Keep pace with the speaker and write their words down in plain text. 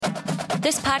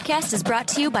This podcast is brought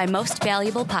to you by Most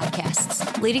Valuable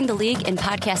Podcasts, leading the league in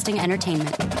podcasting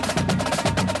entertainment.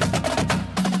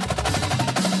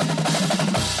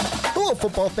 Hello,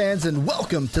 football fans, and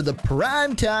welcome to the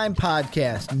Primetime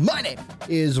Podcast. My name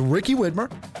is Ricky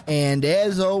Widmer, and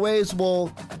as always,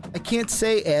 well, I can't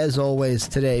say as always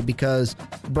today because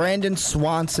Brandon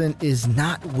Swanson is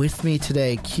not with me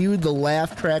today. Cue the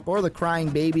laugh track or the crying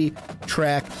baby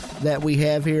track that we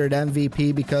have here at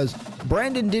MVP because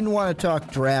Brandon didn't want to talk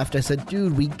draft. I said,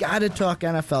 dude, we got to talk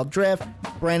NFL draft.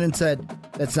 Brandon said,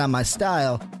 that's not my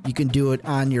style. You can do it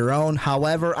on your own.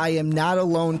 However, I am not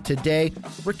alone today.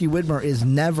 Ricky Widmer is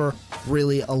never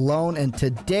really alone. And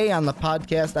today on the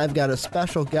podcast, I've got a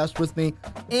special guest with me,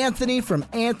 Anthony from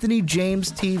Anthony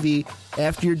James TV.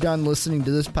 After you're done listening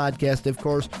to this podcast, of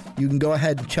course, you can go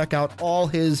ahead and check out all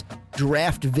his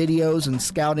draft videos and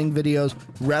scouting videos,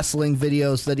 wrestling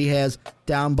videos that he has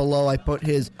down below. I put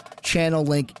his channel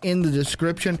link in the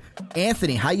description.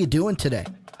 Anthony, how you doing today?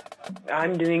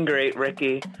 I'm doing great,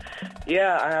 Ricky.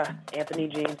 Yeah, Anthony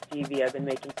James TV. I've been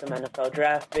making some NFL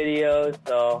draft videos,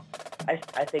 so I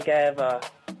think I have a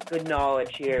good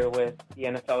knowledge here with the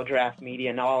NFL draft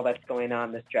media and all that's going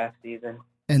on this draft season.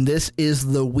 And this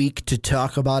is the week to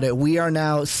talk about it. We are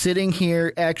now sitting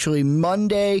here, actually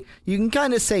Monday. You can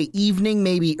kind of say evening,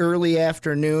 maybe early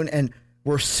afternoon, and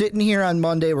we're sitting here on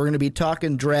Monday. We're going to be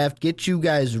talking draft, get you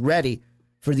guys ready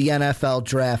for the NFL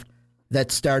draft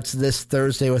that starts this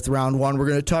Thursday with round one. We're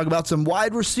going to talk about some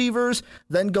wide receivers,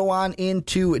 then go on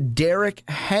into Derrick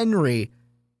Henry,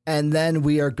 and then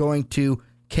we are going to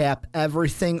cap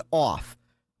everything off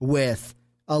with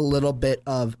a little bit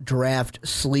of draft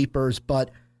sleepers.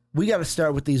 But we got to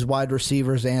start with these wide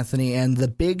receivers, Anthony, and the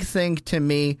big thing to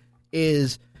me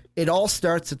is it all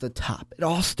starts at the top. It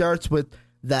all starts with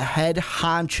the head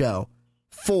honcho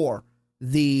for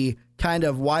the kind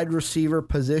of wide receiver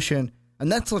position,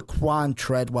 and that's Laquan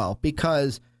Treadwell,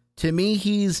 because to me,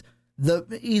 he's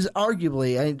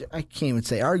arguably, I can't even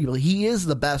say arguably, he is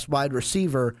the best wide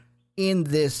receiver in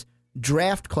this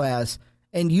draft class.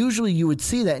 And usually you would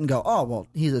see that and go, oh, well,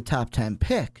 he's a top 10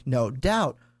 pick, no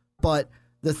doubt. But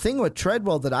the thing with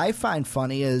Treadwell that I find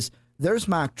funny is there's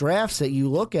mock drafts that you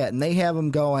look at and they have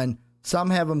him going, some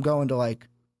have him going to like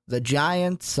the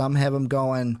Giants, some have him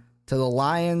going to the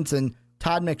Lions, and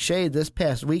Todd McShay this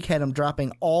past week had him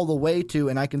dropping all the way to,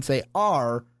 and I can say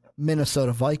our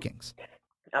Minnesota Vikings.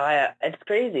 It's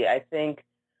crazy. I think,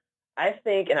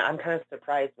 and I'm kind of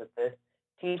surprised with this,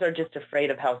 teams are just afraid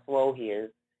of how slow he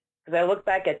is. Because I look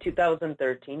back at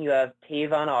 2013, you have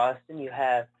Tavon Austin, you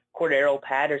have Cordero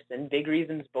Patterson. Big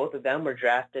reasons both of them were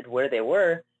drafted where they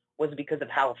were was because of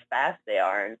how fast they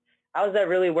are. And how has that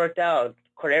really worked out?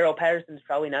 Cordero Patterson's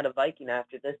probably not a Viking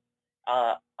after this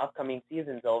upcoming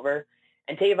season's over.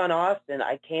 And Tavon Austin,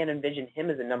 I can't envision him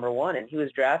as a number one, and he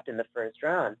was drafted in the first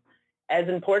round. As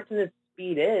important as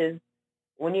speed is,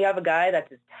 when you have a guy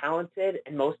that's as talented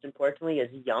and most importantly as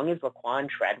young as Laquan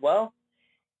Treadwell,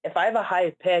 if I have a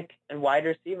high pick and wide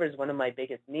receiver is one of my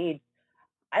biggest needs,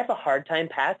 I have a hard time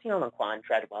passing on Laquan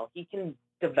Treadwell. He can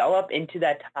develop into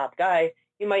that top guy.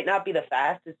 He might not be the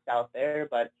fastest out there,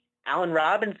 but Allen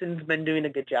Robinson's been doing a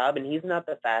good job, and he's not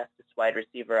the fastest wide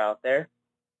receiver out there.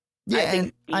 Yeah,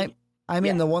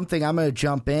 the one thing I'm going to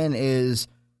jump in is,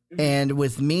 and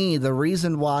with me, the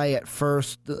reason why at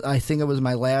first, I think it was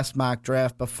my last mock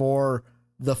draft before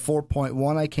the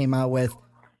 4.1 I came out with,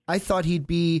 I thought he'd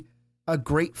be a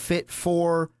great fit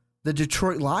for the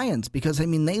Detroit Lions because,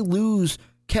 they lose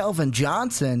Calvin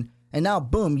Johnson, and now,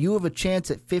 boom, you have a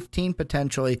chance at 15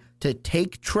 potentially to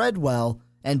take Treadwell,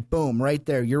 and boom, right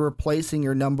there, you're replacing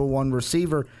your number one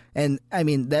receiver. And,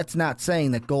 that's not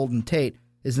saying that Golden Tate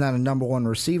is not a number one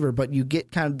receiver, but you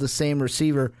get kind of the same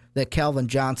receiver that Calvin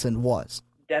Johnson was.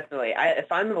 Definitely.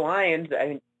 If I'm the Lions,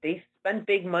 they spent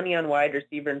big money on wide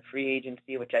receiver in free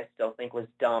agency, which I still think was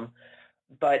dumb,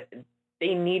 but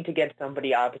they need to get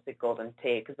somebody opposite Golden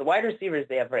Tate because the wide receivers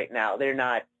they have right now,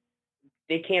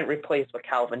 they can't replace what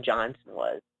Calvin Johnson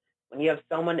was. When you have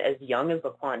someone as young as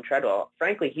Laquan Treadwell,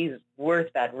 frankly, he's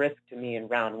worth that risk to me in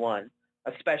round one,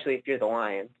 especially if you're the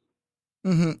Lions.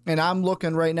 Mm-hmm. And I'm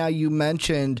looking right now, you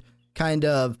mentioned kind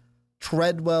of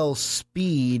Treadwell's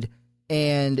speed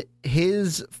and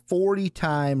his 40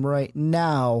 time right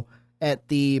now at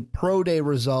the Pro Day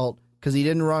result, because he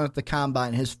didn't run at the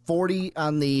Combine. His 40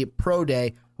 on the Pro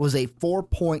Day was a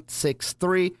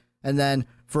 4.63. And then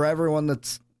for everyone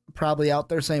that's probably out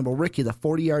there saying, well, Ricky, the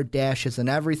 40-yard dash isn't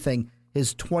everything,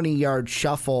 his 20-yard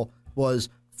shuffle was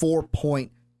 4.29.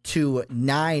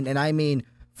 And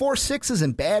 4.6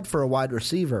 isn't bad for a wide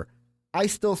receiver. I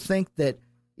still think that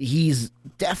he's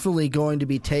definitely going to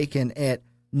be taken at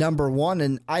number one.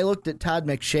 And I looked at Todd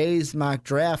McShay's mock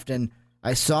draft, and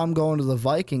I saw him going to the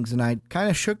Vikings, and I kind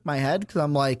of shook my head because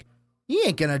I'm like, he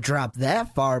ain't going to drop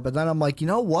that far. But then I'm like, you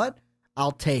know what?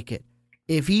 I'll take it.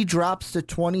 If he drops to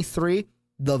 23,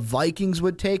 the Vikings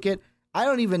would take it. I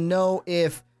don't even know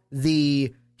if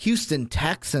the Houston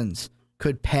Texans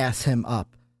could pass him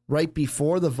up right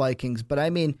before the Vikings. But I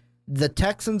mean, the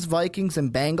Texans, Vikings,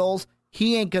 and Bengals,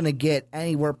 he ain't going to get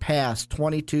anywhere past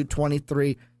 22,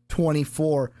 23,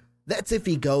 24. That's if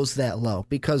he goes that low,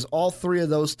 because all three of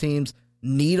those teams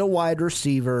need a wide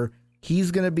receiver.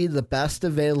 He's going to be the best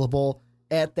available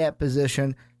at that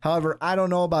position. However, I don't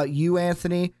know about you,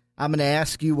 Anthony. I'm going to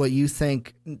ask you what you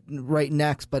think right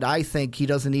next, but I think he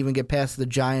doesn't even get past the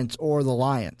Giants or the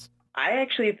Lions. I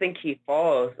actually think he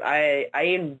falls. I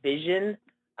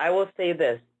will say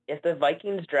this, if the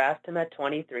Vikings draft him at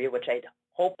 23, which I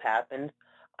hope happens,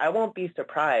 I won't be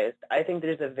surprised. I think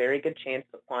there's a very good chance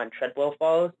Laquan Treadwell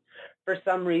falls. For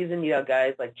some reason, you have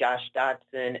guys like Josh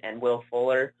Doctson and Will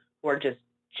Fuller who are just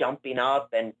jumping up,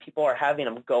 and people are having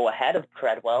them go ahead of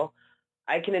Treadwell.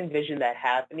 I can envision that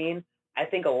happening. I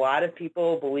think a lot of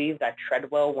people believe that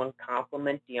Treadwell won't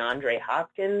complement DeAndre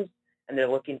Hopkins, and they're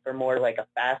looking for more like a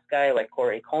fast guy like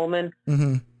Corey Coleman.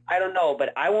 Mm-hmm. I don't know,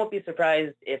 but I won't be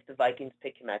surprised if the Vikings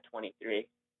pick him at 23.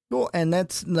 Well, and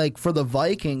that's like for the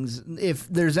Vikings, if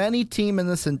there's any team in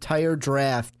this entire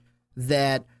draft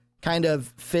that kind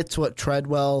of fits what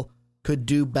Treadwell could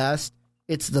do best,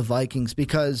 it's the Vikings,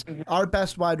 because our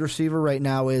best wide receiver right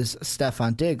now is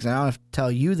Stephon Diggs. And I don't have to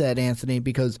tell you that, Anthony,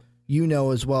 because you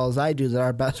know as well as I do that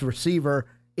our best receiver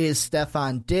is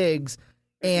Stephon Diggs.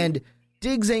 And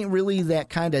Diggs ain't really that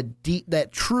kind of deep,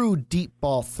 that true deep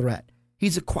ball threat.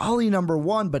 He's a quality number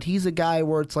one, but he's a guy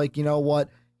where it's like, you know what?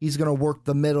 He's going to work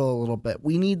the middle a little bit.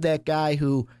 We need that guy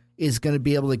who is going to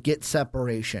be able to get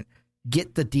separation,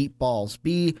 get the deep balls,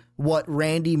 be what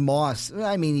Randy Moss,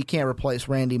 I mean, you can't replace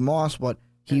Randy Moss, what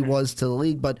he was to the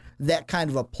league, but that kind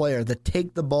of a player that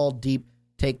take the ball deep,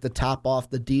 take the top off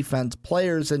the defense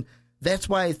players. And that's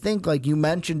why I think, like you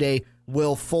mentioned, a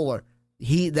Will Fuller.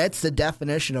 That's the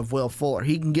definition of Will Fuller.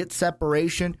 He can get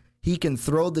separation. He can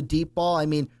throw the deep ball. I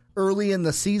mean, early in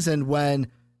the season when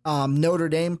Notre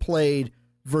Dame played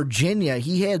Virginia,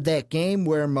 he had that game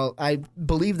where I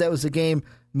believe that was the game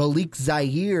Malik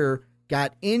Zaire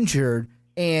got injured,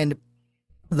 and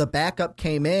the backup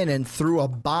came in and threw a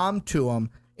bomb to him,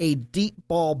 a deep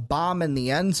ball bomb in the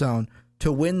end zone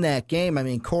to win that game. I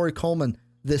mean, Corey Coleman,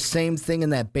 the same thing in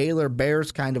that Baylor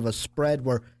Bears kind of a spread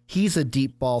where he's a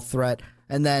deep ball threat.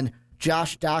 And then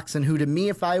Josh Doctson, who to me,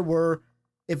 if I were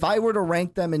to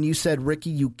rank them and you said,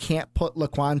 Ricky, you can't put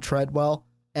Laquan Treadwell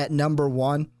at number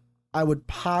one, I would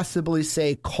possibly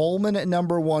say Coleman at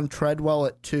number one, Treadwell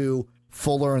at two,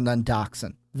 Fuller, and then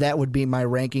Doctson. That would be my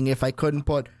ranking if I couldn't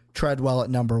put Treadwell at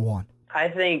number one. I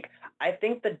think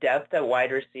the depth at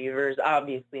wide receivers,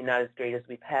 obviously not as great as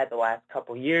we've had the last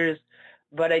couple years,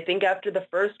 but I think after the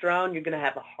first round, you're going to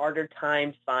have a harder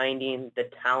time finding the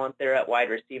talent there at wide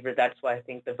receiver. That's why I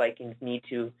think the Vikings need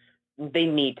to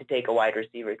take a wide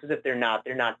receiver, because if they're not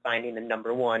finding the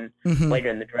number one later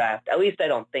in the draft. At least I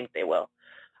don't think they will.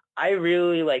 I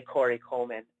really like Corey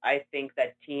Coleman. I think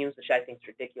that teams, which I think is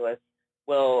ridiculous,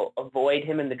 will avoid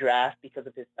him in the draft because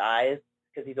of his size,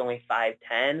 because he's only 5'10".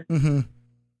 Mm-hmm.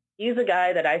 He's a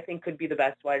guy that I think could be the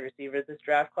best wide receiver of this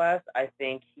draft class. I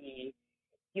think he's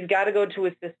got to go to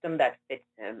a system that fits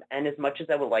him. And as much as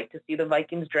I would like to see the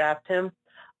Vikings draft him,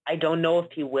 I don't know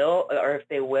if he will or if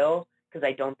they will, because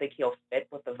I don't think he'll fit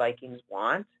what the Vikings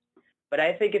want. But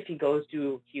I think if he goes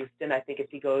to Houston, I think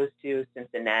if he goes to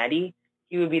Cincinnati,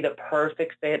 he would be the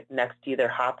perfect fit next to either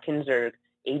Hopkins or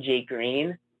A.J.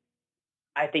 Green.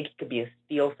 I think he could be a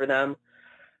steal for them.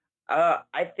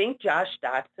 I think Josh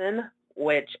Doctson,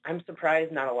 which I'm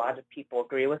surprised not a lot of people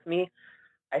agree with me,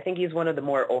 I think he's one of the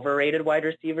more overrated wide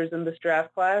receivers in this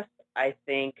draft class. I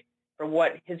think for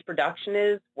what his production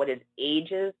is, what his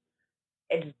age is,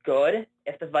 it's good.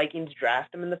 If the Vikings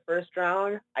draft him in the first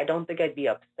round, I don't think I'd be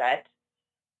upset.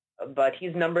 But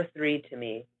he's number 3 to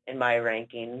me in my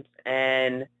rankings.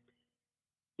 And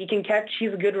he's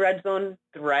a good red zone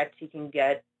threat. He can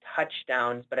get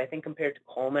touchdowns. But I think compared to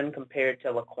Coleman, compared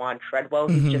to Laquan Treadwell,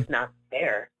 he's just not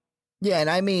there. Yeah, and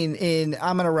I mean,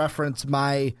 I'm going to reference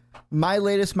my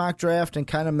latest mock draft and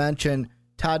kind of mention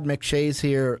Todd McShay's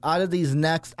here. Out of these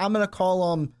next, I'm going to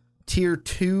call them tier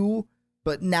 2,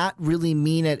 but not really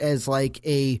mean it as like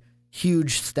a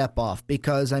huge step off,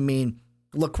 because, I mean,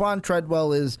 Laquan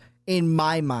Treadwell is, in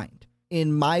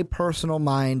my personal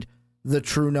mind, the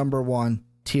true number 1,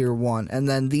 tier 1. And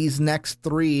then these next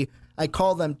 3, I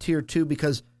call them tier 2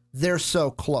 because they're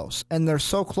so close. And they're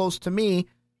so close to me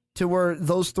to where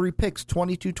those three picks,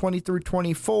 22, 23,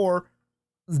 24,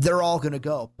 they're all going to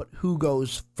go. But who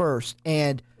goes first?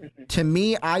 And to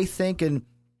me, I think, and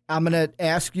I'm going to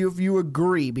ask you if you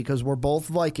agree because we're both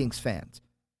Vikings fans.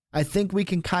 I think we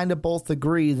can kind of both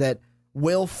agree that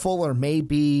Will Fuller may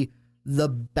be the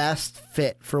best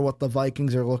fit for what the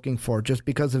Vikings are looking for just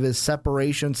because of his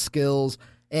separation skills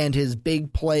and his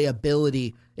big play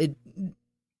ability.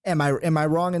 Am I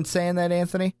wrong in saying that,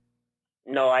 Anthony?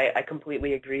 No, I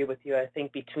completely agree with you. I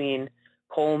think between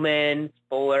Coleman,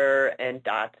 Fuller, and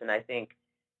Dotson, I think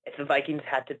if the Vikings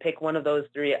had to pick one of those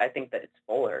three, I think that it's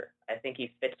Fuller. I think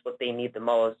he fits what they need the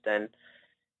most, and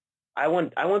I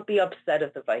won't be upset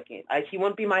if the Vikings. He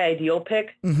won't be my ideal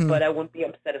pick, but I won't be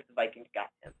upset if the Vikings got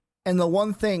him. And the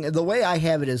one thing, the way I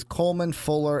have it is Coleman,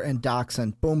 Fuller, and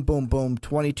Dotson. Boom, boom, boom.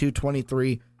 22,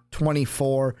 23,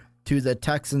 24 to the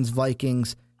Texans,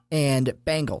 Vikings, and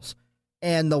Bengals.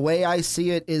 And the way I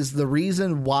see it is the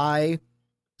reason why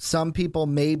some people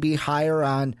may be higher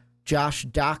on Josh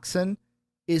Dotson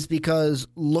is because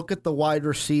look at the wide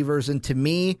receivers. And to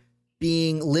me,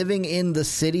 living in the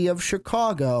city of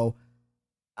Chicago,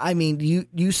 I mean,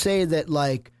 you say that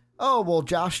like, oh, well,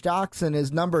 Josh Dotson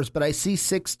is numbers, but I see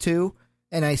 6'2",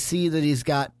 and I see that he's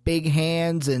got big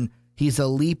hands and he's a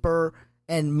leaper.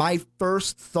 And my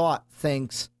first thought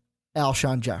thinks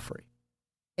Alshon Jeffrey.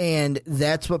 And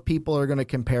that's what people are going to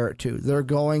compare it to. They're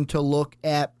going to look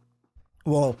at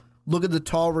the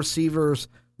tall receivers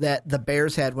that the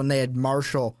Bears had when they had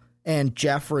Marshall and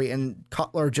Jeffrey, and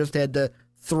Cutler just had to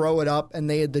throw it up and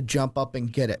they had to jump up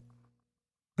and get it.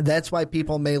 That's why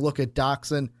people may look at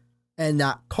Dotson and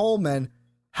not Coleman.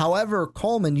 However,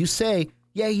 Coleman, you say,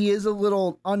 yeah, he is a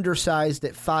little undersized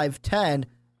at 5'10".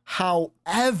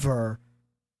 However,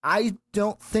 I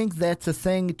don't think that's a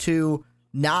thing to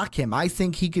knock him. I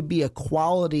think he could be a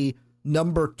quality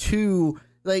number two.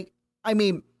 Like, I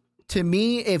mean, to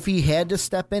me, if he had to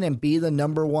step in and be the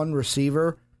number one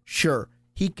receiver, sure,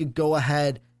 he could go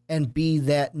ahead and be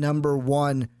that number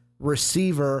one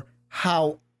receiver.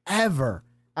 However,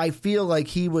 I feel like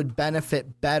he would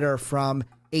benefit better from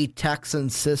a Texan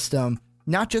system,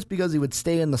 not just because he would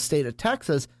stay in the state of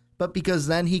Texas, but because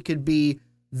then he could be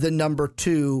the number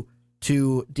two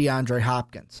to DeAndre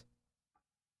Hopkins.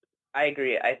 I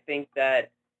agree. I think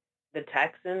that the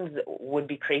Texans would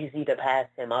be crazy to pass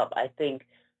him up. I think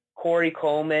Corey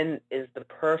Coleman is the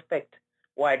perfect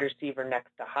wide receiver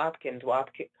next to Hopkins.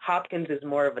 Hopkins is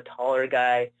more of a taller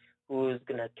guy who's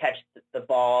going to catch the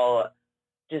ball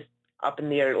just up in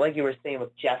the air, like you were saying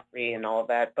with Jeffrey and all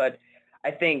that. But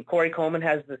I think Corey Coleman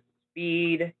has the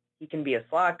speed. He can be a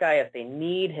slot guy if they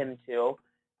need him to.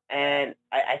 And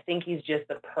I think he's just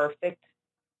the perfect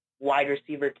wide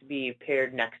receiver to be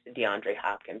paired next to DeAndre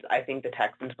Hopkins. I think the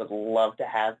Texans would love to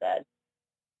have that.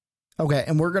 Okay,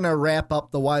 and we're going to wrap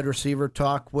up the wide receiver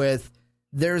talk with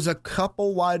there's a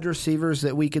couple wide receivers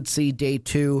that we could see day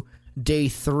 2, day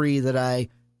 3 that I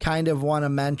kind of want to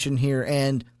mention here.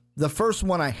 And the first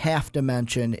one I have to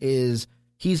mention is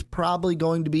he's probably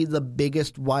going to be the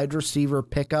biggest wide receiver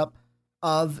pickup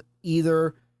of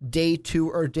either day 2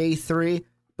 or day 3,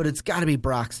 but it's got to be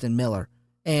Braxton Miller.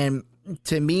 And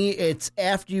to me, it's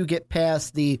after you get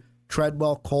past the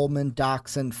Treadwell, Coleman,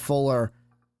 Dotson, Fuller.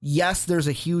 Yes, there's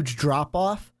a huge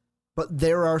drop-off, but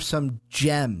there are some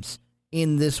gems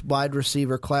in this wide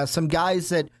receiver class. Some guys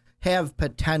that have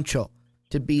potential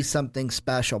to be something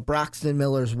special. Braxton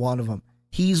Miller's one of them.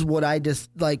 He's what I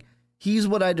describe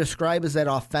as that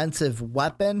offensive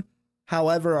weapon.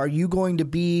 However, are you going to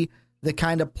be the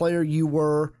kind of player you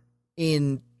were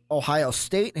in Ohio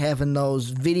State, having those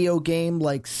video game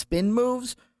like spin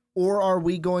moves, or are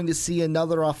we going to see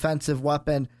another offensive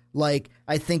weapon like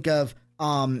I think of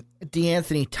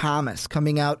DeAnthony Thomas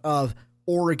coming out of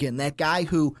Oregon, that guy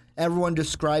who everyone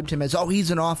described him as, oh, he's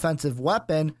an offensive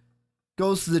weapon,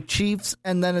 goes to the Chiefs,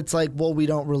 and then it's like, well, we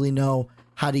don't really know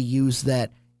how to use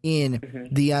that in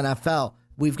the NFL.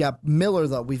 We've got Miller,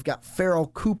 though. We've got Farrell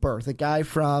Cooper, the guy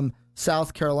from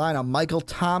South Carolina, Michael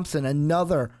Thompson,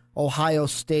 another Ohio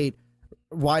State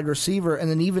wide receiver, and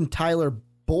then even Tyler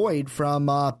Boyd from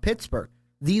Pittsburgh.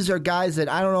 These are guys that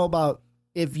I don't know about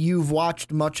if you've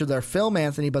watched much of their film,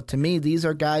 Anthony, but to me, these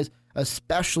are guys,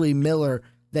 especially Miller,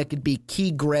 that could be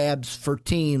key grabs for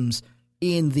teams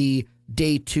in the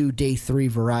day 2, day 3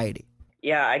 variety.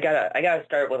 Yeah, I gotta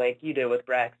start with like you did with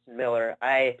Braxton Miller.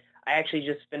 I actually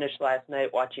just finished last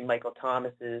night watching Michael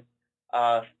Thomas's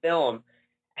film,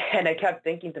 and I kept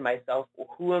thinking to myself,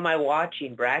 who am I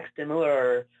watching, Braxton Miller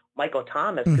or Michael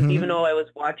Thomas? Because even though I was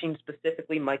watching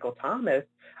specifically Michael Thomas,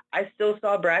 I still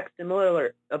saw Braxton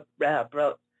Miller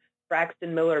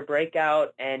break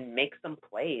out and make some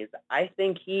plays. I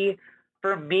think he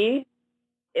For me,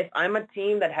 if I'm a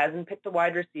team that hasn't picked a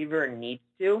wide receiver and needs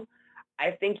to,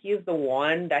 I think he's the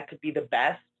one that could be the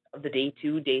best of the day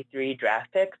 2, day 3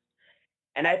 draft picks.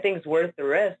 And I think it's worth the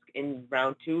risk in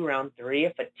round 2, round 3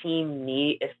 if a team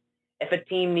needs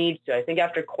to. I think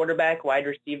after quarterback, wide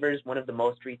receiver is one of the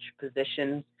most reached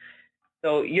positions.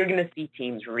 So you're going to see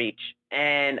teams reach.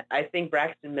 And I think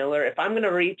Braxton Miller, if I'm going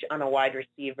to reach on a wide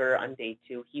receiver on day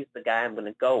 2, he's the guy I'm going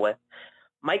to go with.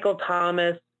 Michael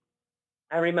Thomas,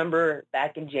 I remember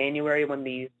back in January when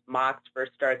these mocks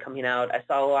first started coming out, I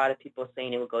saw a lot of people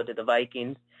saying he would go to the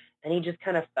Vikings, and he just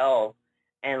kind of fell.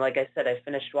 And like I said, I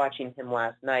finished watching him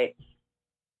last night.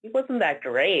 He wasn't that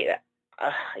great.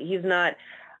 He's not.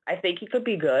 I think he could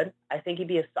be good. I think he'd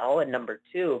be a solid number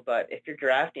 2. But if you're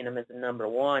drafting him as a number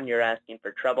 1, you're asking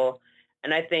for trouble.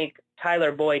 And I think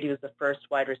Tyler Boyd, he was the first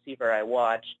wide receiver I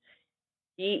watched.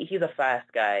 He's a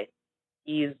fast guy.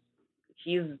 He's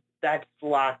that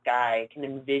slot guy. I can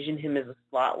envision him as a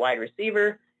slot wide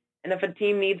receiver. And if a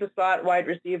team needs a slot wide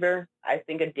receiver, I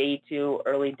think a day 2,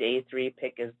 early day 3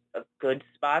 pick is a good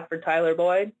spot for Tyler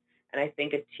Boyd. And I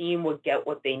think a team would get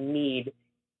what they need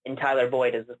in Tyler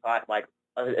Boyd as a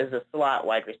slot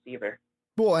wide receiver.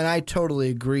 Well, and I totally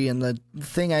agree. And the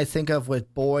thing I think of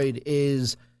with Boyd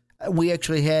is we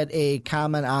actually had a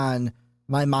comment on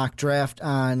my mock draft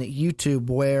on YouTube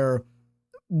where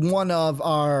one of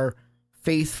our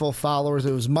faithful followers,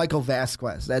 it was Michael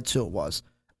Vasquez, that's who it was,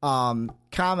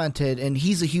 commented, and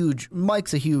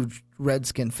Mike's a huge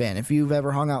Redskin fan. If you've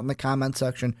ever hung out in the comment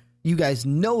section, you guys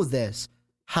know this.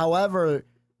 However,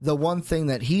 the one thing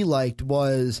that he liked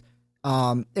was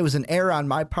it was an error on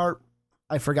my part.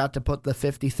 I forgot to put the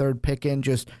 53rd pick in,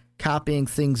 just copying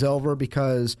things over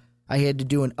because I had to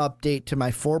do an update to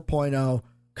my 4.0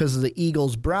 because of the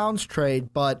Eagles-Browns trade.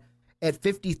 But at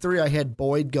 53, I had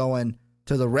Boyd going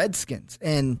to the Redskins.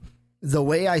 And the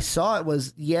way I saw it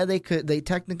was, they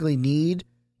technically need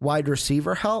wide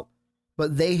receiver help,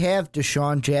 but they have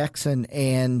Deshaun Jackson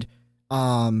and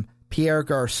Pierre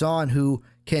Garçon who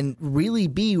can really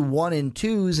be 1 and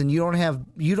 2s, and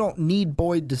you don't need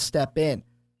Boyd to step in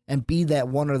and be that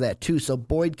 1 or that 2. So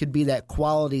Boyd could be that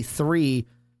quality 3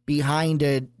 behind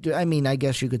it. I mean, I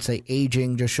guess you could say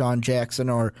aging Deshaun Jackson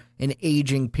or an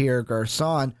aging Pierre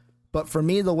Garçon. But for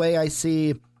me, the way I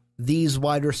see these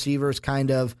wide receivers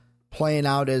kind of playing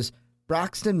out is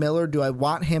Braxton Miller, do I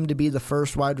want him to be the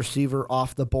first wide receiver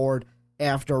off the board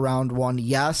after round 1?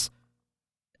 Yes,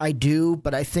 I do,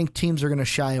 but I think teams are going to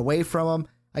shy away from him.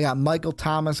 I got Michael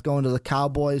Thomas going to the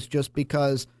Cowboys just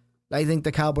because I think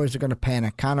the Cowboys are going to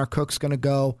panic. Connor Cook's going to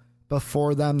go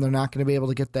before them. They're not going to be able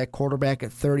to get that quarterback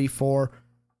at 34.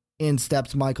 In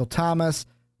steps Michael Thomas.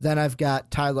 Then I've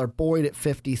got Tyler Boyd at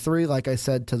 53, like I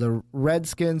said, to the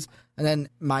Redskins. And then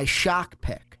my shock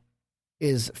pick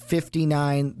is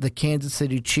 59, the Kansas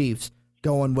City Chiefs,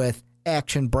 going with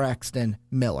Action Braxton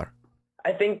Miller.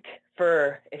 I think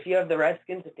if you have the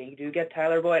Redskins, if they do get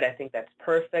Tyler Boyd, I think that's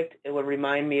perfect. It would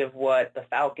remind me of what the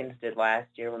Falcons did last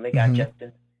year when they got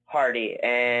Justin Hardy.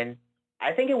 And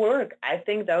I think it worked. I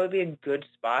think that would be a good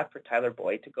spot for Tyler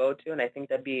Boyd to go to. And I think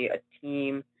that'd be a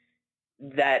team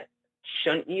that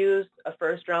shouldn't use a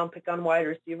first-round pick on wide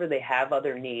receiver. They have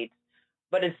other needs,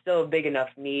 but it's still a big enough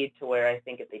need to where I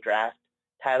think if they draft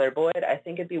Tyler Boyd, I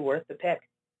think it'd be worth the pick.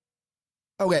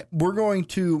 Okay, we're going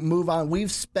to move on.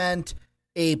 We've spent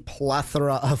a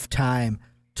plethora of time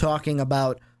talking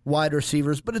about wide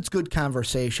receivers, but it's good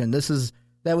conversation.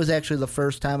 That was actually the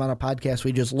first time on a podcast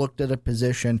we just looked at a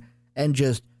position and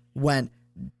just went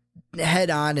head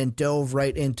on and dove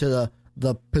right into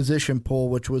the position pool,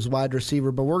 which was wide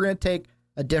receiver. But we're going to take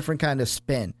a different kind of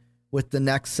spin with the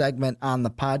next segment on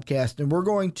the podcast, and we're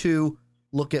going to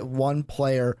look at one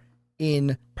player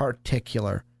in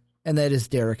particular, and that is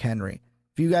Derrick Henry.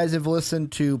 If you guys have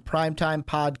listened to Primetime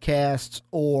Podcasts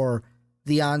or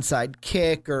The Onside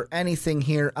Kick or anything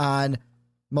here on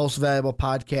Most Valuable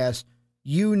Podcasts,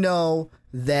 you know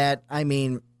that, I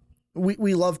mean,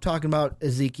 we love talking about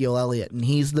Ezekiel Elliott, and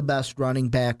he's the best running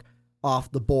back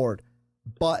off the board.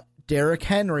 But Derrick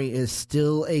Henry is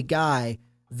still a guy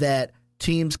that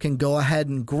teams can go ahead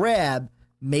and grab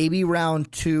maybe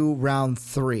round 2, round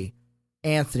 3.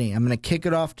 Anthony, I'm going to kick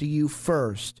it off to you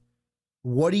first.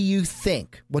 What do you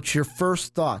think? What's your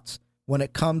first thoughts when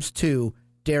it comes to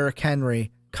Derrick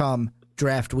Henry come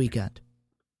draft weekend?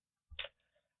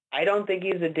 I don't think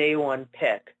he's a day 1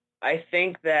 pick. I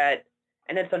think that,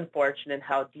 and it's unfortunate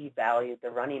how devalued the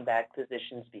running back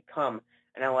positions become.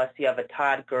 And unless you have a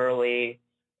Todd Gurley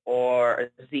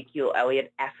or Ezekiel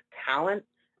Elliott-esque talent,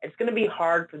 it's going to be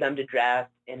hard for them to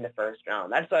draft in the first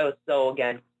round. That's why I was so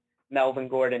against Melvin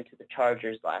Gordon to the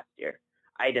Chargers last year.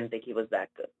 I didn't think he was that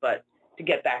good. But to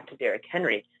get back to Derrick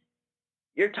Henry.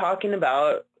 You're talking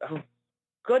about a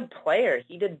good player.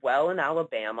 He did well in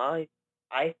Alabama.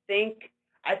 I think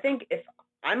if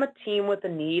I'm a team with a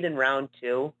need in round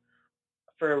 2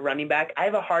 for a running back, I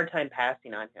have a hard time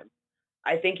passing on him.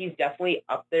 I think he's definitely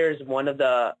up there as one of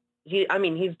the he's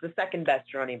the second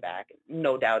best running back,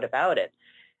 no doubt about it.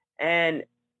 And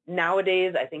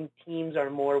nowadays, I think teams are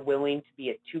more willing to be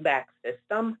a 2-back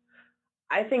system.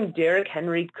 I think Derrick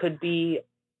Henry could be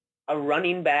a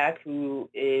running back who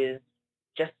is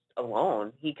just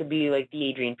alone. He could be like the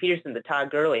Adrian Peterson, the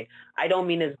Todd Gurley. I don't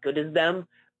mean as good as them,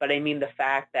 but I mean the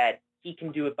fact that he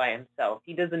can do it by himself.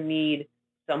 He doesn't need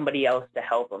somebody else to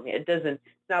help him. It's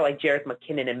not like Jerick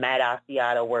McKinnon and Matt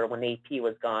Asiata were when AP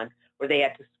was gone, where they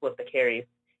had to split the carries.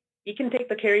 He can take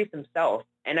the carries himself,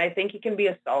 and I think he can be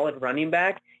a solid running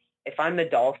back. If I'm the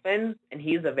Dolphins and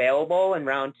he's available in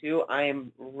round 2, I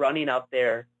am running up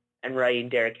there and writing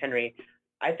Derrick Henry.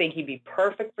 I think he'd be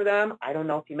perfect for them. I don't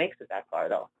know if he makes it that far,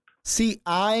 though. See,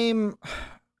 I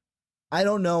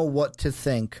don't know what to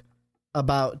think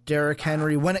about Derrick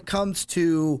Henry when it comes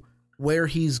to where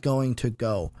he's going to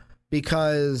go,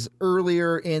 because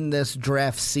earlier in this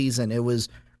draft season, it was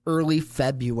early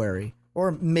February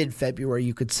or mid-February,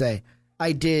 you could say.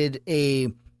 I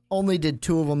only did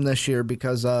 2 of them this year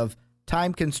because of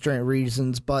time constraint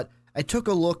reasons, but I took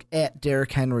a look at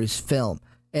Derrick Henry's film,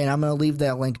 and I'm going to leave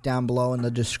that link down below in the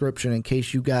description in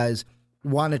case you guys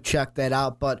want to check that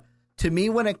out. But to me,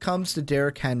 when it comes to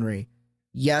Derrick Henry,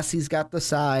 yes, he's got the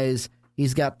size,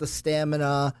 he's got the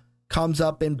stamina, comes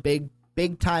up in big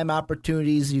time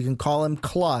opportunities. You can call him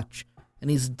clutch, and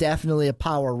he's definitely a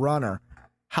power runner.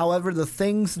 However, the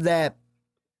things that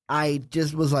I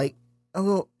just was like a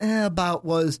little about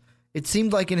was it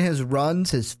seemed like in his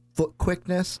runs, his foot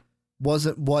quickness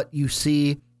wasn't what you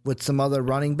see with some other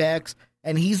running backs.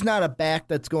 And he's not a back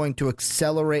that's going to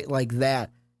accelerate like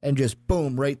that and just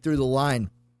boom, right through the line.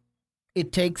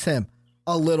 It takes him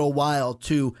a little while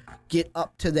to get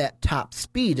up to that top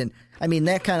speed. And I mean,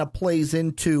 that kind of plays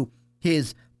into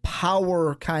his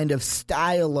power kind of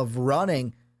style of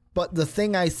running. But the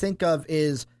thing I think of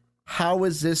is how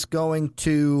is he going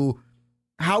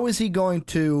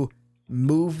to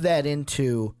move that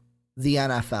into the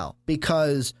NFL?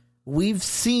 Because we've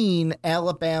seen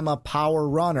Alabama power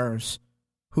runners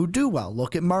who do well.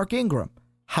 Look at Mark Ingram.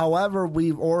 However,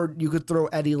 or you could throw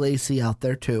Eddie Lacy out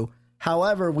there too.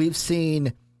 However, we've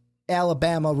seen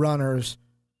Alabama runners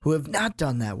who have not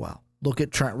done that well. Look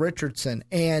at Trent Richardson.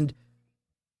 And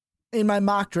in my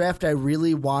mock draft, I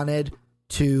really wanted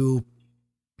to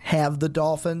have the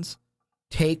Dolphins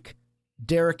take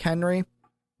Derrick Henry,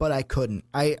 but I couldn't.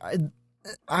 I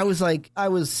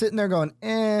was sitting there going,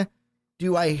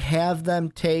 do I have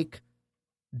them take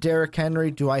Derrick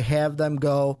Henry? Do I have them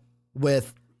go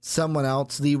with someone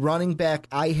else? The running back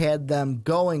I had them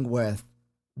going with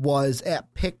was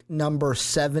at pick number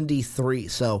 73.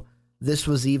 So this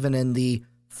was even in the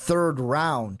 3rd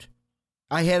round.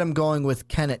 I had him going with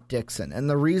Kenneth Dixon. And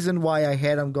the reason why I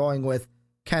had him going with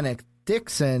Kenneth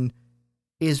Dixon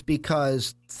is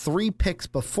because 3 picks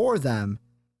before them,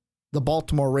 the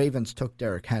Baltimore Ravens took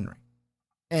Derrick Henry.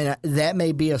 And that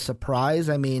may be a surprise.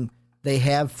 I mean, they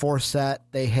have Forsett.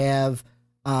 They have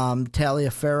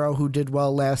Taliaferro, who did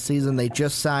well last season. They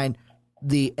just signed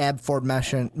the Abford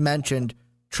mentioned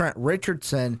Trent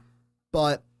Richardson.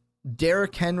 But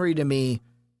Derrick Henry, to me,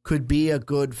 could be a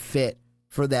good fit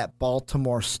for that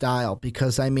Baltimore style.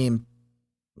 Because, I mean,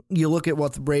 you look at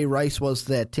what Ray Rice was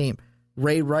to that team.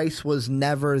 Ray Rice was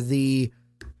never the,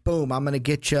 boom, I'm going to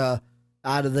get you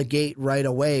out of the gate right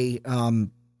away,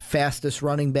 fastest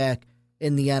running back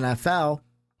in the NFL.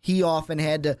 He often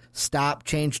had to stop,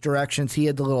 change directions. He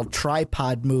had the little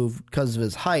tripod move because of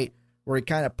his height, where he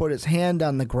kind of put his hand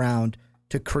on the ground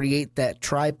to create that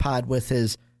tripod with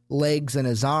his legs and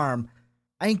his arm.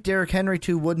 I think Derrick Henry,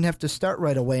 too, wouldn't have to start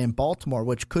right away in Baltimore,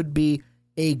 which could be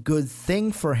a good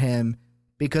thing for him,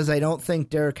 because I don't think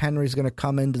Derrick Henry's going to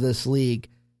come into this league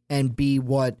and be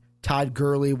what Todd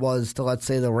Gurley was to, let's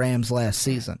say, the Rams last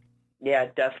season. Yeah,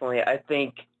 definitely. I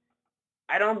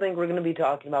don't think we're going to be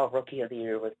talking about Rookie of the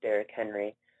Year with Derrick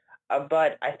Henry,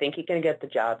 but I think he can get the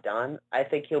job done. I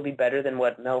think he'll be better than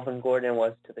what Melvin Gordon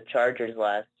was to the Chargers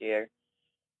last year.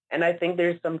 And I think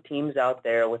there's some teams out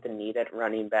there with a need at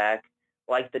running back,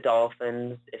 like the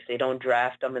Dolphins. If they don't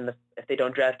draft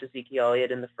Ezekiel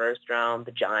Elliott in the 1st round,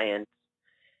 the Giants.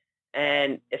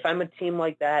 And if I'm a team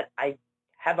like that, I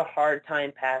have a hard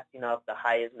time passing up the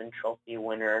Heisman Trophy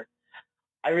winner.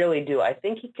 I really do. I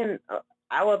think he can.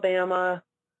 Alabama,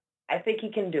 I think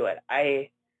he can do it. I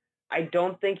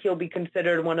don't think he'll be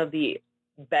considered one of the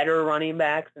better running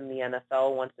backs in the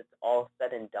NFL once it's all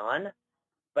said and done.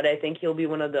 but I think he'll be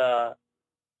the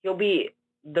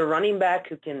running back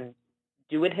who can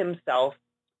do it himself,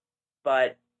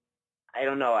 but I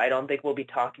don't know. I don't think we'll be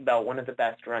talking about one of the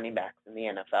best running backs in the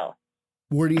NFL.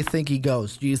 Where do you think he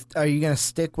goes? Are you going to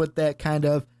stick with that kind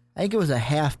of, I think it was a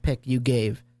half pick you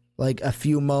gave like a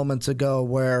few moments ago,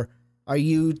 where are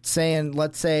you saying,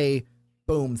 let's say,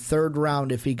 boom, third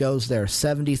round, if he goes there,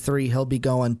 73, he'll be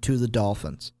going to the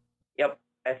Dolphins? Yep.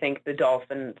 I think the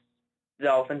Dolphins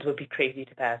would be crazy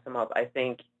to pass him up. I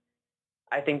think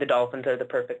the Dolphins are the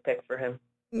perfect pick for him.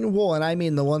 Well, and I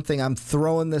mean, the one thing, I'm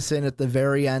throwing this in at the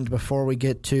very end before we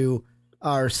get to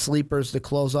our sleepers to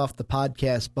close off the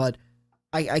podcast, but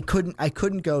I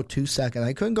couldn't go 2 seconds.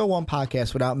 I couldn't go one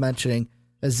podcast without mentioning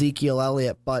Ezekiel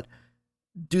Elliott. But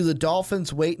do the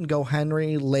Dolphins wait and go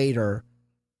Henry later,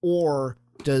 or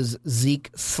does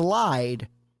Zeke slide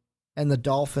and the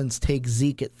Dolphins take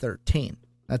Zeke at 13?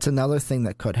 That's another thing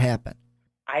that could happen.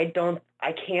 I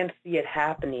can't see it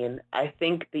happening. I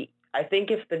think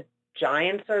if the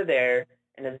Giants are there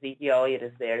and Ezekiel Elliott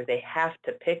is there, they have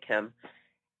to pick him.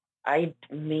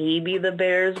 Maybe the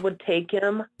Bears would take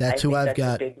him. That's who I've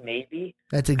got. A big maybe.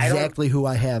 That's exactly who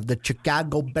I have. The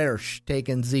Chicago Bears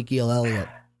taking Ezekiel Elliott.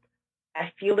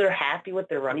 I feel they're happy with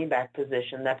their running back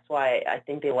position. That's why I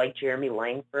think they like Jeremy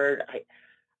Langford.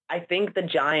 I think the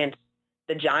Giants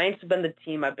have been the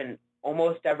team I've been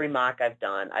almost every mock I've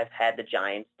done. I've had the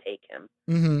Giants take him.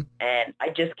 Mm-hmm. And I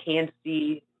just can't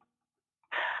see.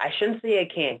 I shouldn't say I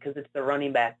can't because it's the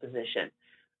running back position.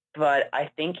 But I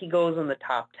think he goes in the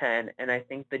top 10, and I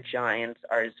think the Giants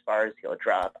are as far as he'll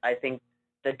drop. I think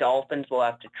the Dolphins will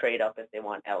have to trade up if they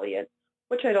want Elliott,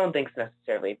 which I don't think is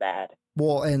necessarily bad.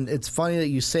 Well, and it's funny that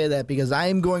you say that, because I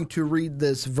am going to read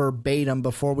this verbatim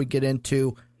before we get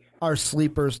into our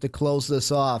sleepers to close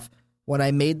this off. When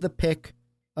I made the pick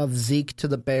of Zeke to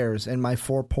the Bears in my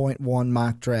 4.1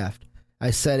 mock draft,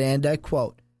 I said, and I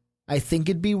quote, "I think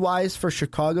it'd be wise for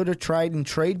Chicago to try and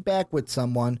trade back with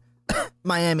someone,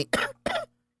 Miami,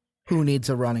 who needs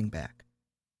a running back."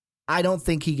 I don't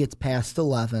think he gets past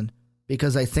 11,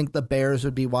 because I think the Bears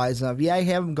would be wise enough. Yeah, I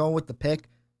have him going with the pick.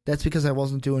 That's because I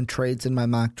wasn't doing trades in my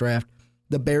mock draft.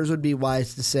 The Bears would be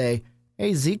wise to say,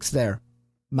 hey, Zeke's there.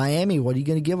 Miami, what are you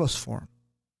going to give us for him?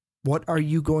 What are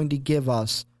you going to give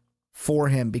us for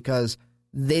him? Because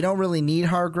they don't really need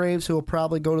Hargraves, who will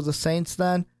probably go to the Saints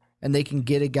then, and they can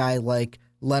get a guy like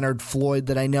Leonard Floyd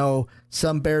that I know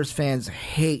some Bears fans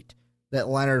hate that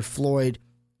Leonard Floyd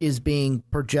is being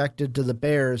projected to the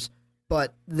Bears,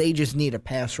 but they just need a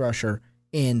pass rusher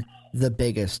in the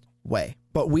biggest way.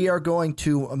 But we are going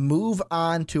to move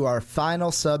on to our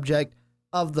final subject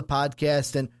of the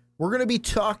podcast, and we're going to be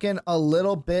talking a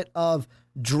little bit of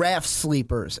draft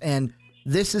sleepers. And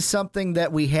this is something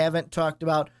that we haven't talked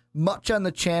about much on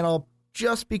the channel,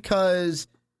 just because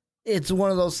it's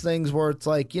one of those things where it's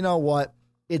like, you know what?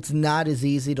 It's not as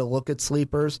easy to look at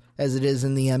sleepers as it is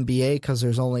in the NBA, because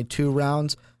there's only 2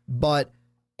 rounds. But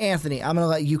Anthony, I'm going to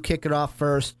let you kick it off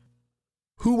first.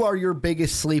 Who are your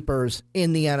biggest sleepers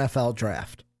in the NFL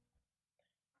draft?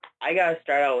 I got to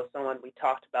start out with someone, we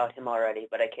talked about him already,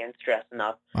 but I can't stress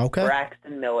enough. Okay.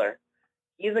 Braxton Miller.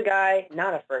 He's a guy,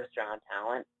 not a first-round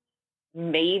talent,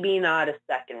 maybe not a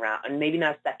second round, and maybe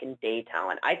not second-day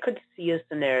talent. I could see a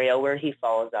scenario where he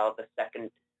falls out of the second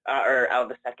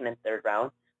and third round.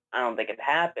 I don't think it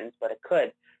happens, but it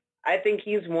could. I think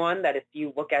he's one that if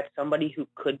you look at somebody who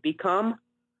could become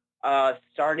a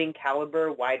starting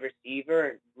caliber wide receiver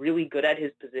and really good at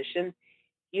his position,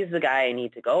 he's the guy I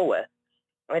need to go with.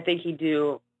 I think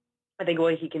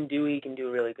what he can do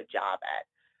a really good job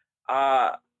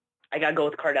at. I got to go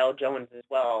with Cardell Jones as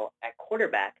well at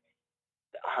quarterback.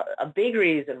 A big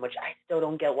reason, which I still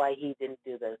don't get why he didn't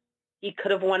do this. He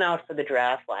could have went out for the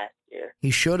draft last year.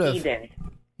 He should have. He didn't.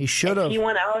 He should have. If he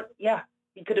went out, yeah,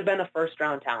 he could have been a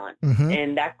first-round talent. Mm-hmm.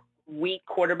 And that weak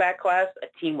quarterback class, a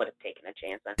team would have taken a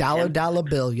chance on him. Dollar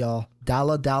bill, y'all.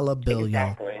 Dollar bill,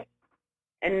 exactly. Y'all.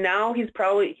 And now he's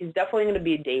definitely going to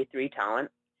be a day 3 talent.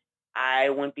 I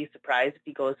wouldn't be surprised if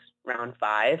he goes round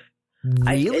 5.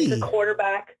 Really? It's a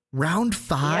quarterback. Round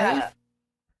 5? Yeah.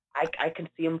 I can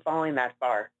see him falling that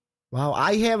far. Wow,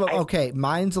 okay,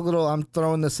 mine's a little, I'm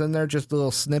throwing this in there, just a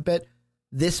little snippet.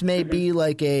 This may be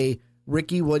like a,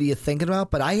 Ricky, what are you thinking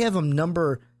about? But I have him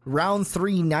number round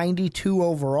 3, 92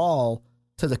 overall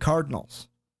to the Cardinals.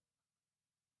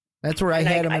 That's where I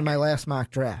had him in my last mock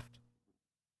draft.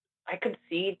 I could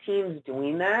see teams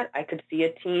doing that. I could see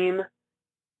a team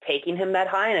taking him that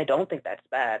high, and I don't think that's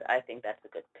bad. I think that's a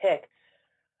good pick.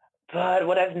 But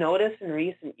what I've noticed in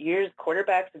recent years,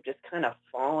 quarterbacks have just kind of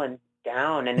fallen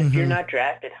down, and if you're not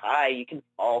drafted high, you can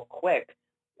fall quick.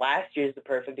 last year is the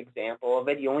perfect example of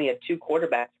it. You only had 2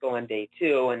 quarterbacks go on day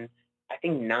 2, and I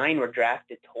think 9 were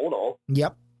drafted total.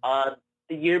 Yep. The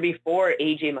year before,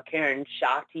 A.J. McCarron,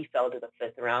 shocked he fell to the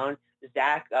 5th round.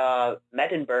 Zach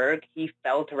Mettenberg, he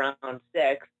fell to round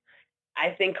 6. I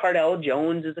think Cardale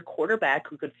Jones is a quarterback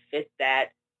who could fit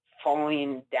that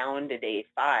falling down to day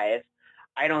 5.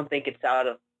 I don't think it's out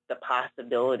of the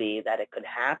possibility that it could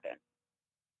happen.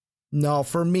 No,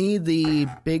 for me, the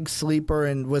big sleeper,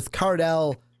 and with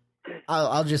Cardale,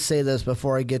 I'll just say this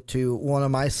before I get to one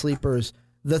of my sleepers.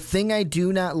 The thing I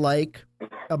do not like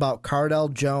about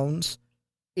Cardale Jones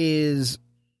is,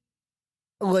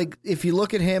 like, if you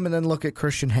look at him and then look at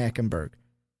Christian Hackenberg,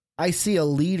 I see a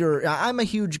leader. I'm a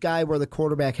huge guy where the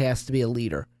quarterback has to be a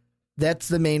leader. That's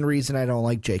the main reason I don't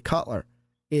like Jay Cutler,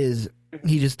 is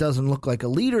he just doesn't look like a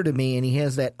leader to me, and he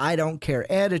has that I don't care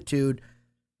attitude.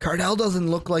 Cardale doesn't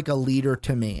look like a leader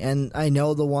to me, and I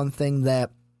know the one thing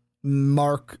that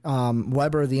Mark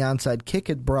Weber, the onside kick,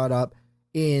 had brought up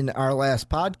in our last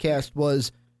podcast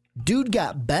was dude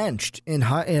got benched in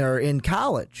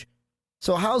college.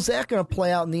 So how's that going to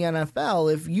play out in the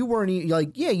NFL if you weren't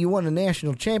like, yeah, you won a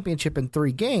national championship in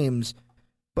 3 games,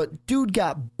 but dude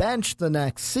got benched the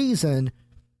next season?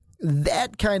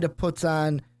 That kind of puts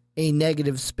on a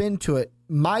negative spin to it.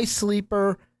 My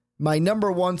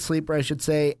number one sleeper, I should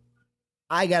say,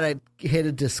 I got to hit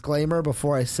a disclaimer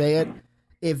before I say it.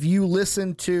 If you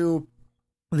listen to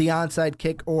the Onside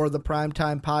Kick or the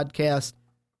Primetime Podcast,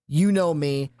 you know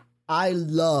me. I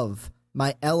love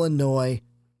my Illinois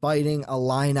Fighting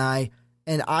Illini,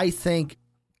 and I think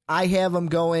I have them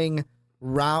going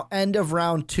end of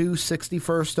round 2,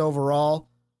 61st overall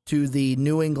to the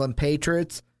New England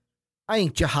Patriots. I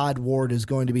think Jihad Ward is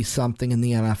going to be something in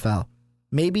the NFL.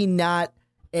 Maybe not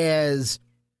as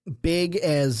big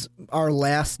as our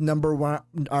last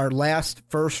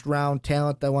first round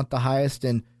talent that went the highest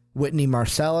in Whitney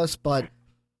Marcellus, but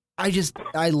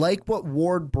I like what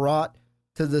Ward brought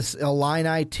to this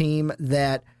Illini team,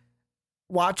 that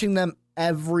watching them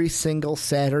every single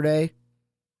Saturday,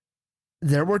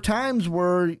 there were times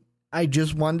where I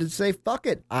just wanted to say, fuck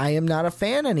it, I am not a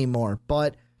fan anymore.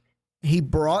 But he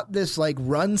brought this like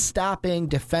run-stopping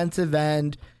defensive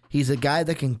end. He's a guy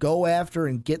that can go after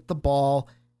and get the ball.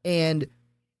 And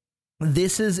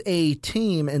this is a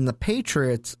team in the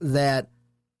Patriots that,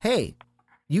 hey,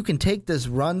 you can take this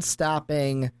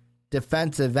run-stopping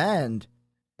defensive end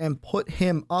and put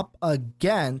him up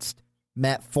against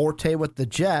Matt Forte with the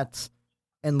Jets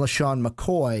and LaShawn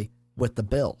McCoy with the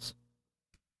Bills.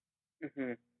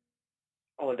 Mm-hmm.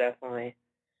 Oh, definitely.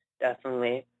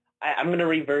 Definitely. I'm going to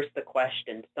reverse the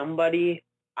question. Somebody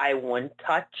I wouldn't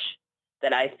touch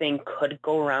that I think could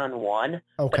go round 1.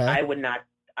 Okay. But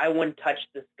I wouldn't touch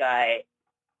this guy.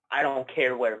 I don't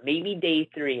care where. Maybe day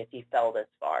 3 if he fell this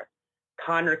far.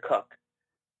 Connor Cook.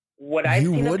 What I've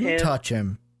seen of him, you wouldn't touch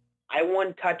him? I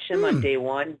wouldn't touch him on day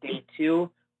 1, day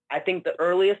 2. I think the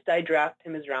earliest I draft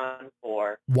him is round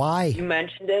 4. Why? You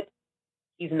mentioned it.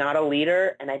 He's not a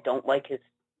leader, and I don't like his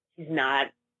stats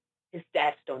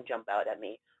don't jump out at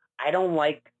me. I don't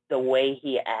like the way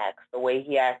he acts, the way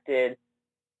he acted.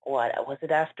 What was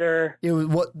it after? It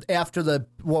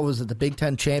was the Big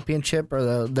Ten championship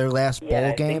or their last bowl game?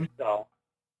 I think so.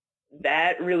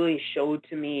 That really showed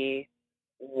to me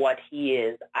what he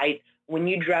is. When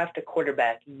you draft a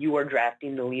quarterback, you are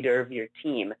drafting the leader of your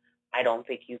team. I don't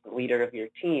think he's the leader of your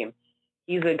team.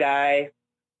 He's a guy,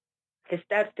 his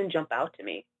stats didn't jump out to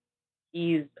me.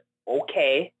 He's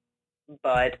okay,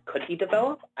 but could he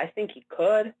develop? I think he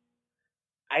could.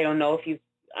 I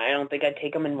don't think I'd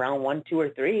take him in round 1, 2, or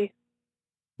 3.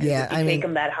 Yeah, if you take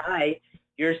him that high,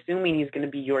 you're assuming he's going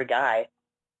to be your guy.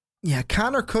 Yeah,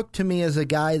 Connor Cook to me is a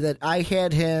guy that I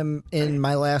had him in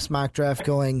my last mock draft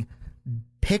going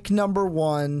pick number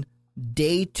 1,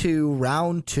 day 2,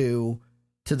 round 2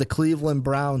 to the Cleveland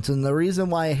Browns. And the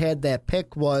reason why I had that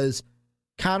pick was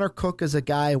Connor Cook is a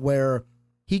guy where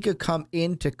he could come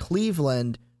into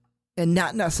Cleveland and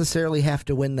not necessarily have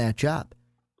to win that job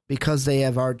because they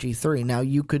have RG3. Now,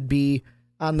 you could be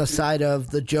on the side of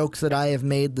the jokes that I have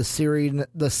made, the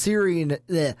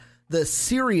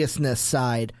seriousness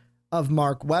side of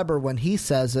Mark Weber when he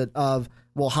says it of,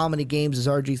 well, how many games is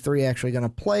RG3 actually going to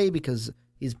play because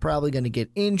he's probably going to get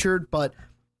injured. But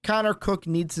Connor Cook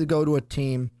needs to go to a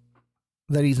team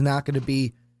that he's not going to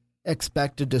be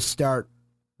expected to start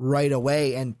right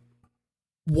away. And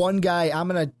one guy, I'm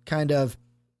going to kind of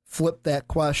flip that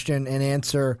question and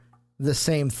answer the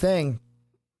same thing.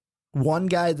 One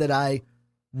guy that I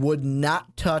would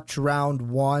not touch round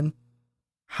 1,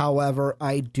 however,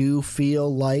 I do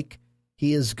feel like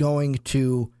he is going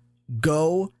to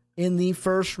go in the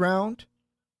first round,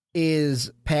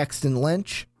 is Paxton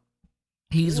Lynch.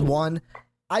 He's one.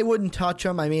 I wouldn't touch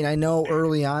him. I mean, I know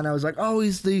early on I was like, oh,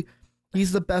 he's the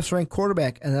best ranked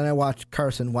quarterback. And then I watched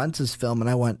Carson Wentz's film and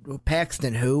I went,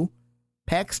 Paxton who?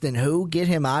 Paxton who? Get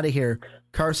him out of here.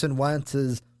 Carson Wentz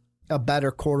is a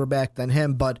better quarterback than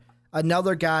him. But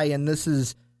another guy, and this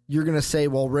is, you're going to say,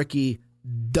 well, Ricky,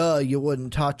 duh, you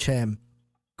wouldn't touch him.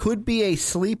 Could be a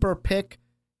sleeper pick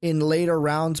in later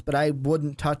rounds, but I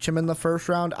wouldn't touch him in the first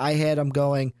round. I had him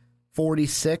going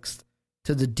 46th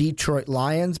to the Detroit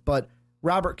Lions, but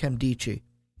Robert Nkemdiche.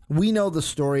 We know the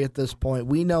story at this point.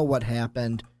 We know what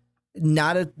happened.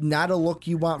 Not a look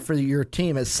you want for your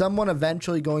team. Is someone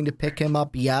eventually going to pick him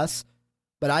up? Yes,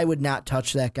 but I would not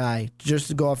touch that guy. Just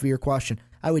to go off of your question,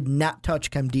 I would not touch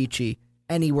Nkemdiche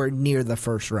anywhere near the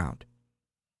first round.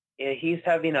 Yeah, he's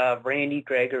having a Randy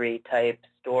Gregory type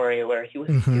story where he was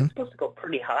supposed to go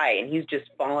pretty high, and he's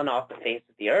just fallen off the face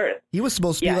of the earth. He was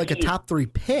supposed to be like a top 3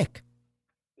 pick.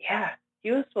 Yeah,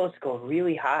 he was supposed to go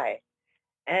really high.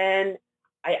 And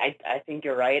I think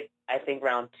you're right. I think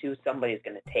round 2, somebody's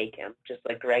going to take him, just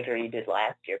like Gregory did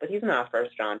last year. But he's not a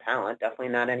first-round talent, definitely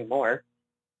not anymore.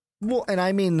 Well, and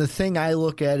I mean, the thing I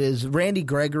look at is Randy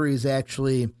Gregory is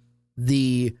actually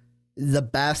the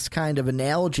best kind of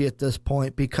analogy at this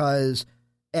point, because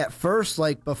at first,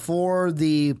 like before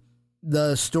the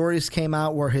stories came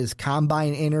out where his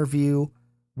combine interview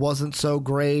wasn't so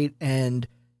great, and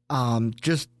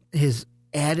just his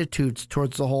attitudes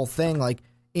towards the whole thing, like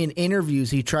in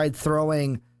interviews, he tried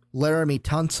throwing Laramie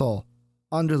Tunsil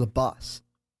under the bus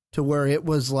to where it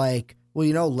was like, well,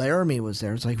 you know, Laramie was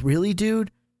there. It's like, really,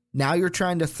 dude? Now you're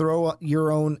trying to throw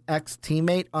your own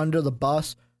ex-teammate under the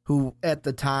bus, who at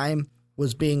the time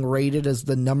was being rated as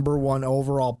the number 1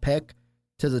 overall pick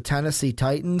to the Tennessee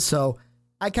Titans. So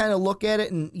I kind of look at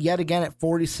it, and yet again at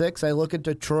 46, I look at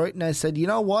Detroit and I said, you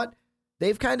know what?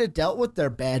 They've kind of dealt with their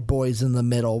bad boys in the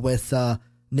middle with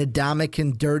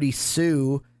Ndamukong Dirty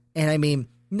Sue. And I mean,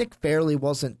 Nick Fairley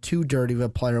wasn't too dirty of a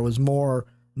player. It was more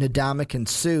Ndamukong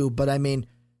Suh. But I mean,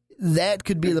 that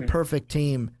could be the perfect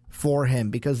team for him,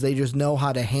 because they just know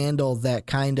how to handle that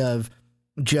kind of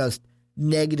just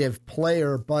negative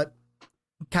player. But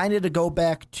kind of to go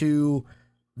back to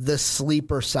the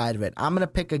sleeper side of it, I'm going to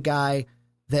pick a guy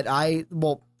that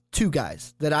two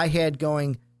guys that I had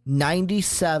going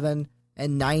 97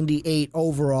 and 98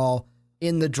 overall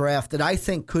in the draft that I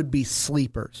think could be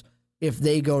sleepers if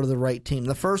they go to the right team.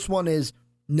 The first one is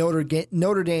Notre Dame's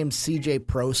CJ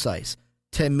Prosise.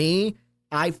 To me,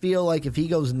 I feel like if he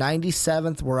goes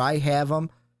 97th where I have him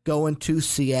going to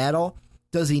Seattle,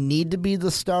 does he need to be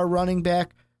the star running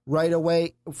back right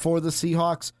away for the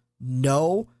Seahawks?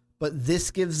 No, but this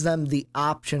gives them the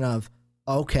option of,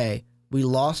 okay, we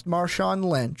lost Marshawn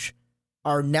Lynch.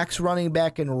 Our next running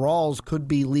back in Rawls could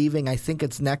be leaving, I think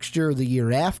it's next year or the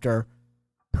year after.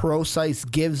 Prosise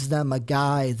gives them a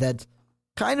guy that's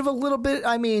kind of a little bit,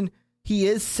 I mean, he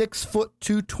is 6 foot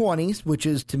 220, which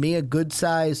is to me a good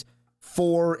size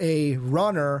for a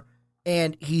runner,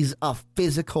 and he's a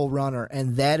physical runner,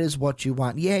 and that is what you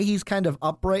want. Yeah, he's kind of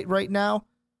upright right now,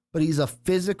 but he's a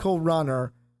physical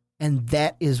runner, and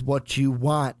that is what you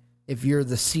want if you're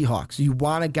the Seahawks. You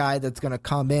want a guy that's going to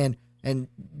come in and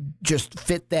just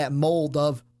fit that mold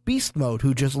of beast mode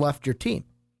who just left your team.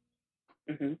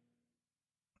 Mm-hmm.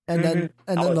 And then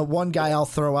the one guy I'll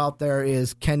throw out there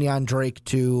is Kenyon Drake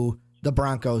to the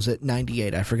Broncos at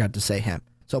 98. I forgot to say him.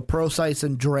 So Prosise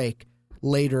and Drake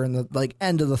later in the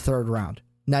end of the third round.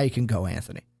 Now you can go,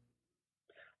 Anthony.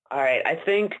 All right. I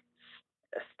think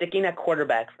sticking at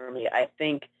quarterback for me, I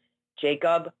think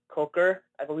Jacob Coker,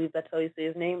 I believe that's how you say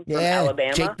his name, from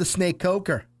Alabama. Jake the Snake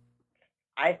Coker.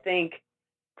 I think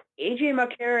A.J.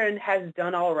 McCarron has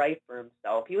done all right for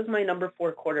himself. He was my number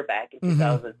 4 quarterback in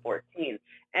 2014.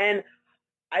 And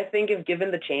I think if given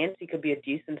the chance, he could be a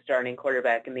decent starting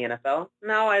quarterback in the NFL.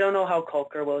 Now, I don't know how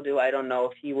Coker will do. I don't know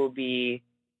if he will be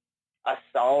a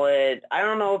solid – I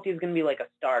don't know if he's going to be like a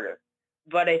starter.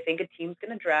 But I think a team's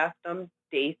going to draft him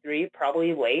day 3,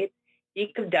 probably late. He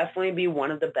could definitely be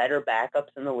one of the better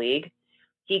backups in the league.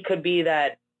 He could be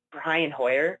that Brian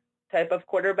Hoyer type of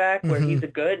quarterback where he's a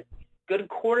good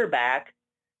quarterback.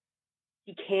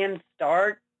 He can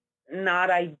start, not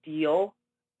ideal,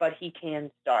 but he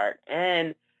can start.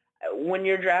 And when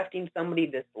you're drafting somebody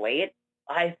this late,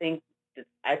 I think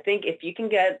if you can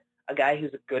get a guy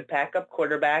who's a good backup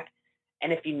quarterback,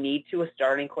 and if you need a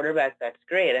starting quarterback, that's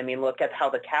great. I mean, look at how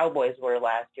the Cowboys were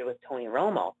last year with Tony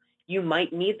Romo. You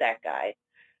might need that guy.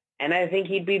 And I think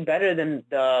he'd be better than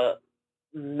the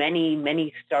many,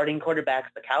 many starting quarterbacks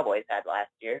the Cowboys had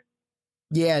last year.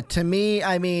 Yeah, to me,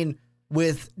 I mean,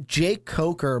 with Jake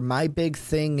Coker, my big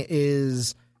thing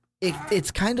is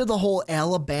it's kind of the whole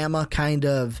Alabama kind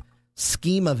of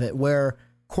scheme of it, where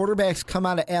quarterbacks come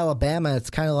out of Alabama, it's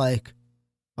kind of like,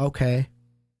 okay,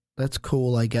 that's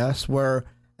cool, I guess. Where,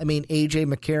 I mean, A.J.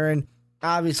 McCarron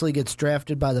obviously gets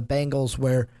drafted by the Bengals,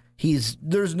 where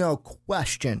there's no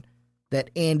question that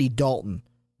Andy Dalton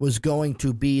was going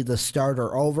to be the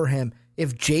starter over him.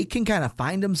 If Jake can kind of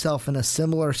find himself in a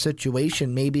similar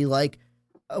situation, maybe like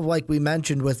we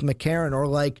mentioned with McCarron, or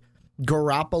like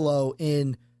Garoppolo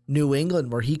in New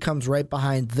England, where he comes right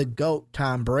behind the GOAT,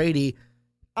 Tom Brady.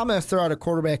 I'm going to throw out a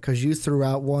quarterback because you threw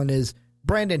out one, is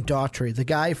Brandon Daughtry, the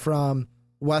guy from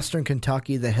Western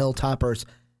Kentucky, the Hilltoppers.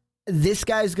 This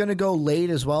guy's going to go late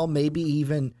as well. Maybe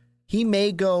even he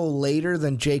may go later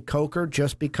than Jake Coker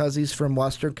just because he's from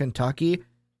Western Kentucky.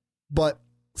 But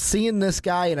seeing this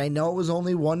guy, and I know it was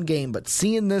only one game, but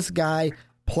seeing this guy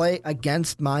play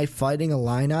against my Fighting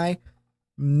Illini,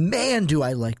 man, do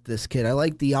I like this kid. I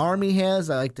like the arm he has.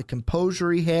 I like the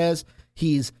composure he has.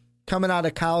 He's coming out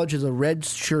of college as a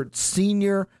redshirt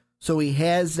senior, so he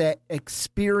has that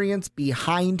experience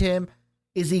behind him.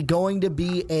 Is he going to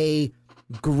be a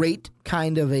great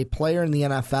kind of a player in the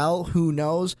NFL? Who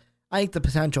knows? I think the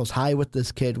potential's high with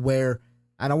this kid, where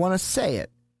I don't want to say it,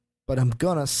 but I'm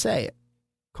going to say it.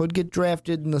 Could get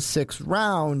drafted in the 6th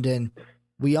round, and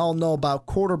we all know about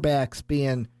quarterbacks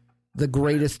being the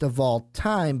greatest of all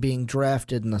time being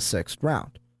drafted in the 6th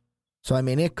round. So, I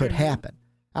mean, it could happen.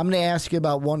 I'm going to ask you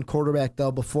about one quarterback,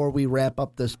 though, before we wrap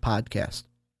up this podcast.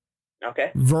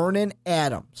 Okay. Vernon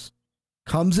Adams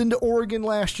comes into Oregon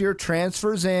last year,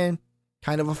 transfers in,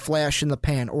 kind of a flash in the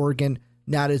pan. Oregon,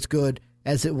 not as good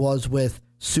as it was with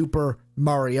Super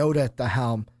Mariota at the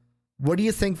helm. What do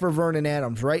you think for Vernon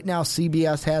Adams? Right now,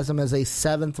 CBS has him as a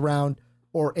 7th round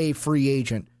or a free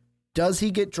agent. Does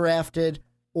he get drafted,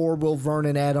 or will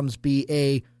Vernon Adams be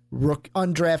a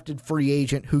undrafted free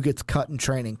agent who gets cut in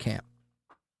training camp?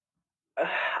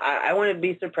 I wouldn't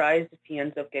be surprised if he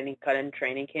ends up getting cut in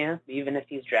training camp, even if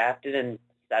he's drafted in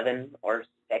 7 or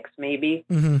 6 maybe.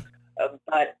 Mm-hmm.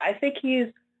 But I think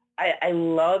I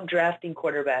love drafting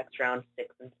quarterbacks around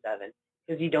 6 and 7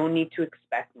 because you don't need to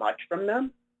expect much from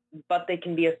them, but they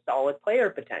can be a solid player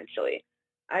potentially.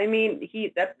 I mean,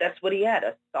 that's what he had,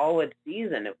 a solid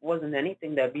season. It wasn't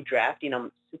anything that would be drafting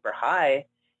him super high,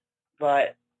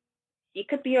 but he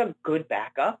could be a good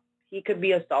backup. He could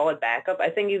be a solid backup. I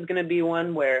think he's going to be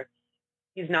one where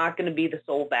he's not going to be the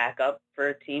sole backup for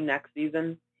a team next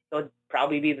season. He'll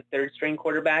probably be the 3rd-string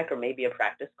quarterback or maybe a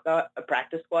practice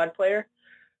squad player.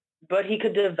 But he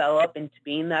could develop into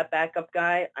being that backup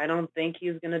guy. I don't think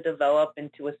he's going to develop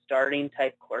into a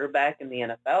starting-type quarterback in the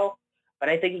NFL, but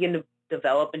I think he can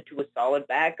develop into a solid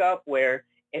backup where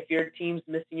if your team's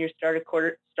missing your starting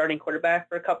quarterback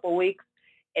for a couple of weeks,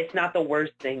 it's not the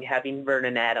worst thing having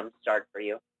Vernon Adams start for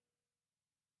you.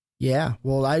 Yeah,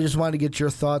 well, I just wanted to get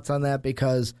your thoughts on that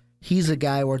because he's a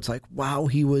guy where it's like, wow,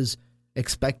 he was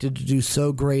expected to do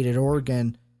so great at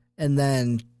Oregon and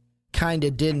then kind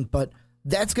of didn't. But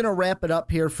that's going to wrap it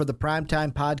up here for the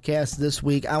Primetime Podcast this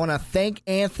week. I want to thank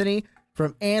Anthony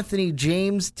from Anthony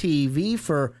James TV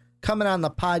for coming on the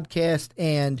podcast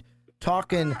and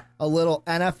talking a little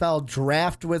NFL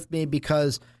draft with me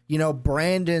because, you know,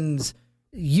 Brandon's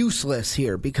useless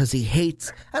here because he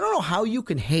hates. I don't know how you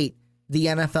can hate the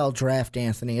NFL draft,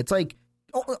 Anthony. It's like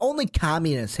only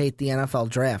communists hate the NFL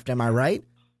draft. Am I right?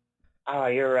 Oh,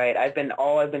 you're right. I've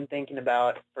been thinking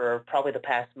about for probably the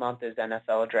past month is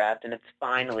NFL draft, and it's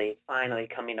finally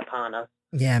coming upon us.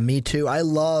 Yeah, me too. I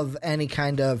love any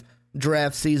kind of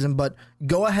draft season, but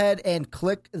go ahead and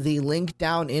click the link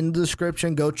down in the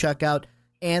description. Go check out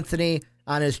Anthony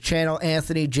on his channel,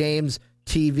 Anthony James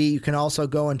TV. You can also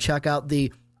go and check out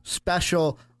the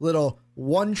special little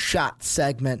one-shot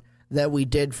segment that we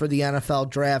did for the NFL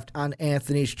draft on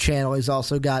Anthony's channel. He's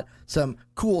also got some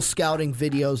cool scouting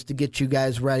videos to get you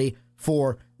guys ready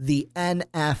for the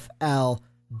NFL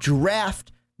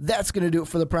draft. That's going to do it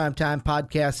for the Primetime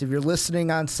Podcast. If you're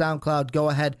listening on SoundCloud, go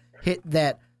ahead, hit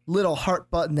that little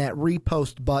heart button, that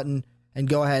repost button, and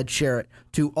go ahead, share it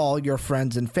to all your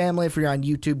friends and family. If you're on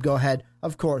YouTube, go ahead,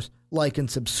 of course, like and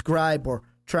subscribe. We're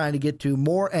trying to get to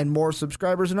more and more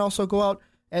subscribers, and also go out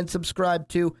and subscribe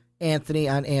to Anthony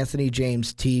on Anthony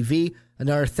James TV.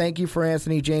 Another thank you for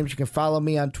Anthony James. You can follow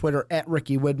me on Twitter at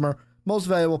Ricky Widmer. Most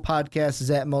Valuable Podcast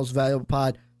is at Most Valuable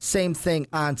Pod. Same thing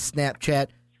on Snapchat.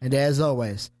 And as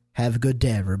always, have a good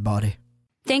day, everybody.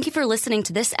 Thank you for listening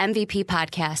to this MVP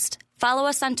podcast. Follow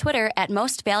us on Twitter at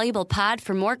Most Valuable Pod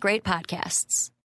for more great podcasts.